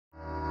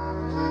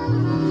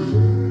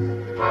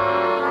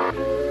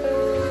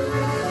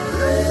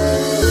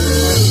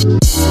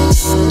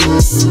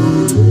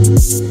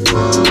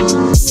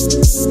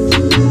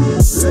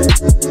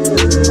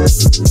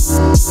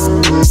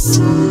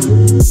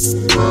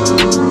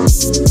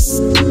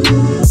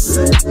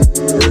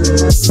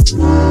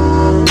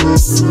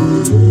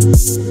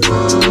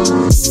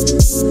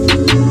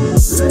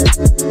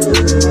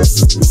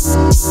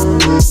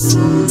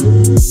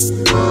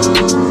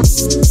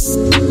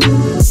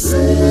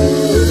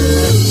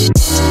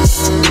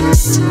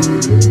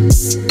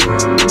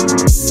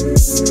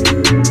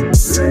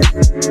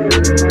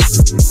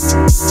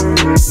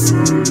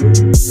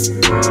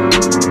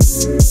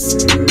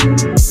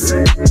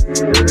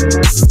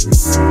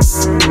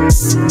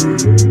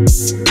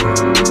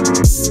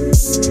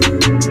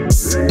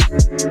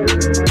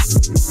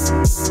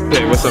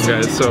Okay, what's up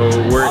guys? So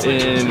we're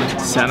in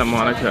Santa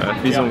Monica.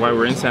 The reason why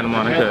we're in Santa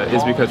Monica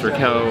is because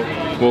Raquel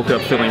woke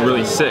up feeling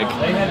really sick,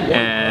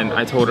 and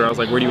I told her, I was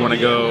like, where do you want to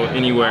go?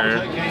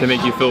 Anywhere to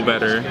make you feel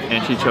better,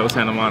 and she chose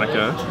Santa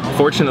Monica.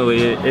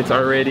 Fortunately, it's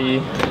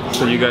already,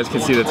 so you guys can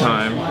see the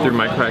time through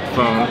my cracked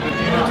phone,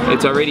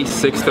 it's already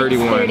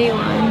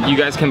 6:31. You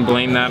guys can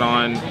blame that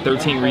on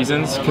 13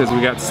 Reasons because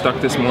we got stuck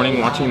this morning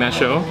watching that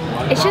show.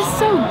 It's just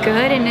so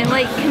good, and it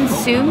like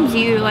consumes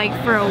you like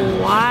for a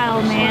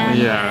while, man.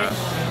 Yeah.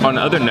 On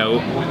another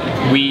note,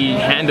 we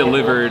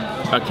hand-delivered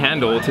a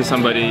candle to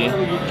somebody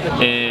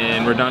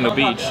in Redondo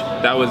Beach.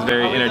 That was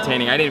very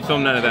entertaining. I didn't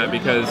film none of that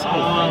because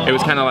it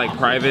was kind of like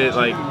private,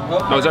 like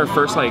it was our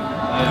first like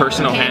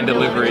personal hand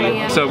delivery.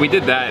 Yeah. So we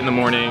did that in the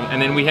morning,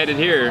 and then we headed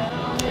here,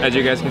 as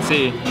you guys can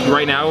see.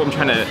 Right now I'm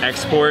trying to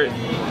export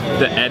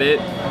the edit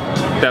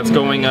that's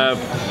going up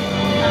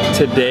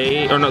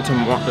today, or no,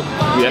 tomorrow,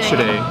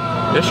 yesterday,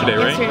 right?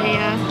 Yesterday,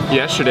 yeah.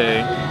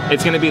 Yesterday.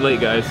 It's gonna be late,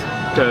 guys,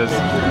 because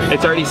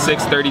it's already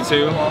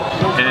 6:32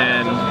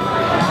 and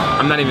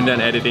I'm not even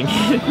done editing.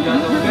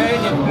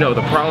 No,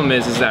 the problem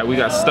is that we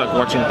got stuck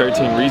watching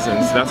 13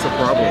 Reasons. That's the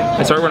problem.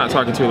 And sorry we're not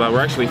talking too loud. We're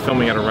actually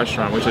filming at a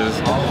restaurant, which is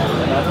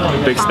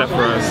a big step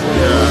for us.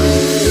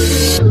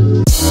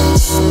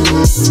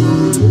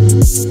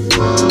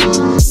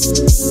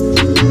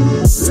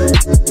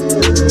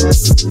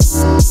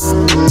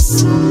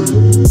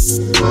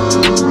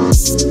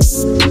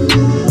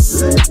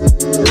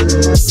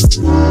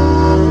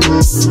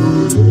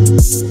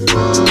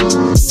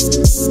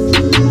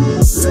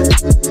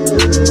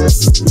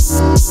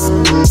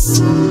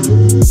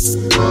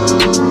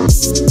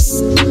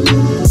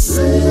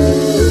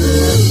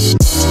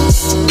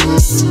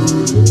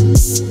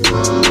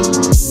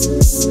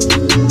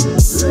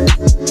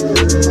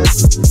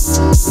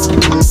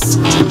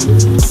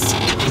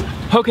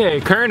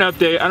 Okay, current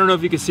update. I don't know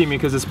if you can see me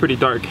because it's pretty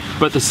dark,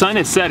 but the sun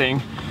is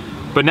setting.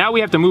 But now we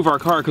have to move our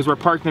car because we're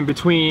parked in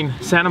between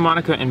Santa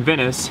Monica and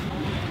Venice,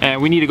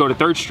 and we need to go to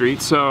 3rd Street.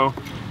 So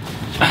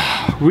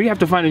we have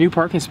to find a new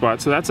parking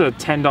spot. So that's a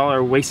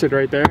 $10 wasted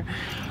right there.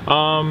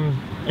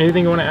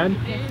 Anything you want to add?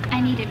 I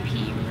need to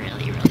pee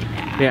really, really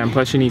bad. Yeah, and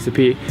plus she needs to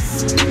pee.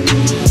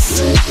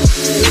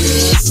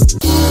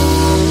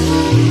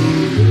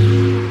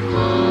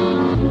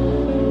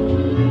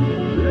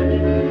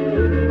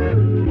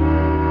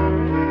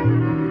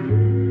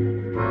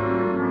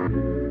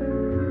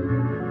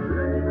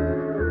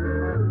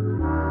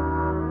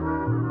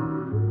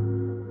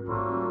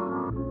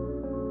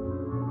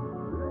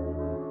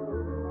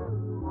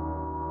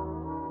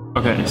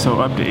 Okay, so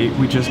update,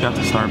 we just got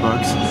to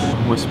Starbucks.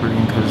 I'm whispering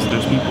because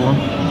there's people.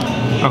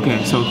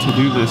 Okay, so to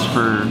do this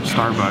for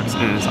Starbucks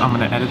is I'm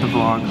gonna edit the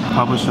vlog,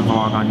 publish the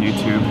vlog on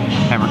YouTube,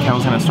 and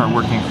Raquel's gonna start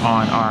working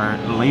on our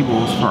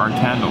labels for our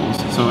candles.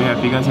 So yeah,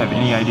 if you guys have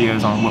any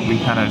ideas on what we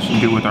kind of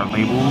should do with our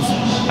labels,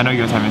 I know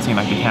you guys haven't seen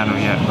like the candle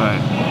yet, but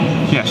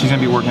yeah, she's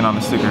gonna be working on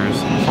the stickers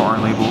for our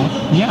label.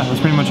 Yeah, that's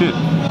pretty much it.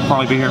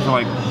 Probably be here for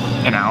like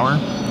an hour,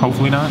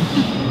 hopefully not.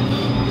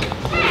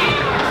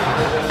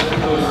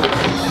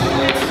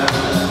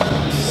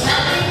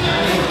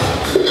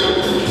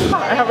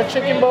 I have a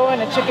chicken bowl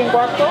and a chicken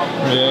guac bowl.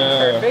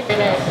 Yeah. Perfect.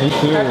 Me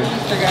too. Happy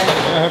Easter, guys.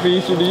 Yeah, happy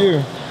Easter to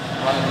you.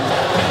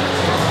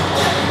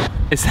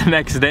 It's the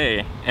next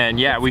day, and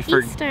yeah, we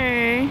forgot.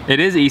 It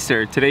is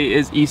Easter. Today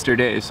is Easter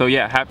Day. So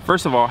yeah,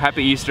 first of all,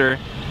 happy Easter.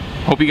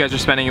 Hope you guys are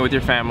spending it with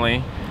your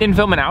family. Didn't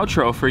film an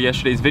outro for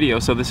yesterday's video,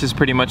 so this is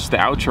pretty much the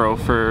outro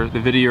for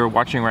the video you're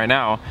watching right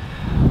now.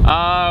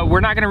 We're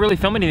not gonna really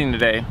film anything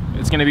today.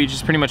 It's gonna be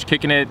just pretty much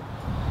kicking it.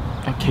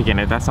 Kicking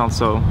it, that sounds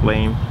so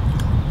lame.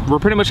 We're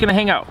pretty much gonna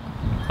hang out.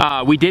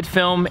 We did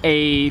film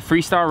a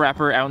freestyle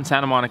rapper out in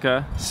Santa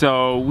Monica,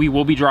 so we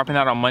will be dropping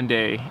that on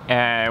Monday,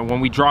 and when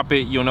we drop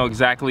it, you'll know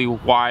exactly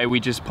why we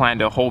just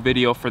planned a whole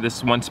video for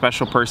this one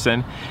special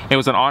person. It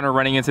was an honor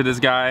running into this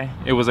guy.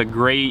 It was a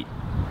great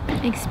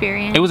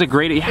experience. It was a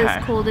great, yeah. It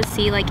was cool to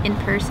see like in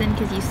person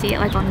because you see it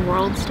like on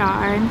World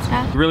Star and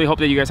stuff. Really hope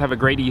that you guys have a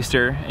great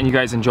Easter and you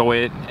guys enjoy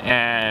it,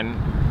 and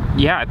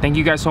yeah, thank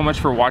you guys so much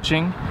for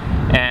watching.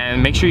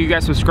 And make sure you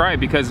guys subscribe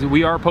because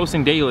we are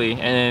posting daily,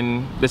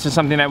 and this is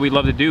something that we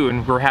love to do,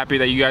 and we're happy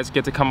that you guys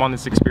get to come on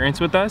this experience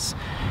with us.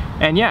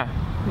 And yeah,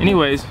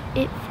 anyways,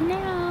 that's it for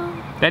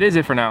now. That is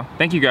it for now.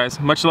 Thank you guys.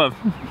 Much love.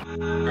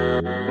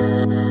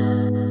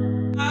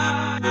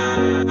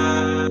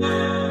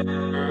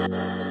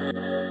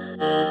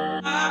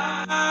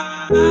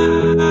 Bye.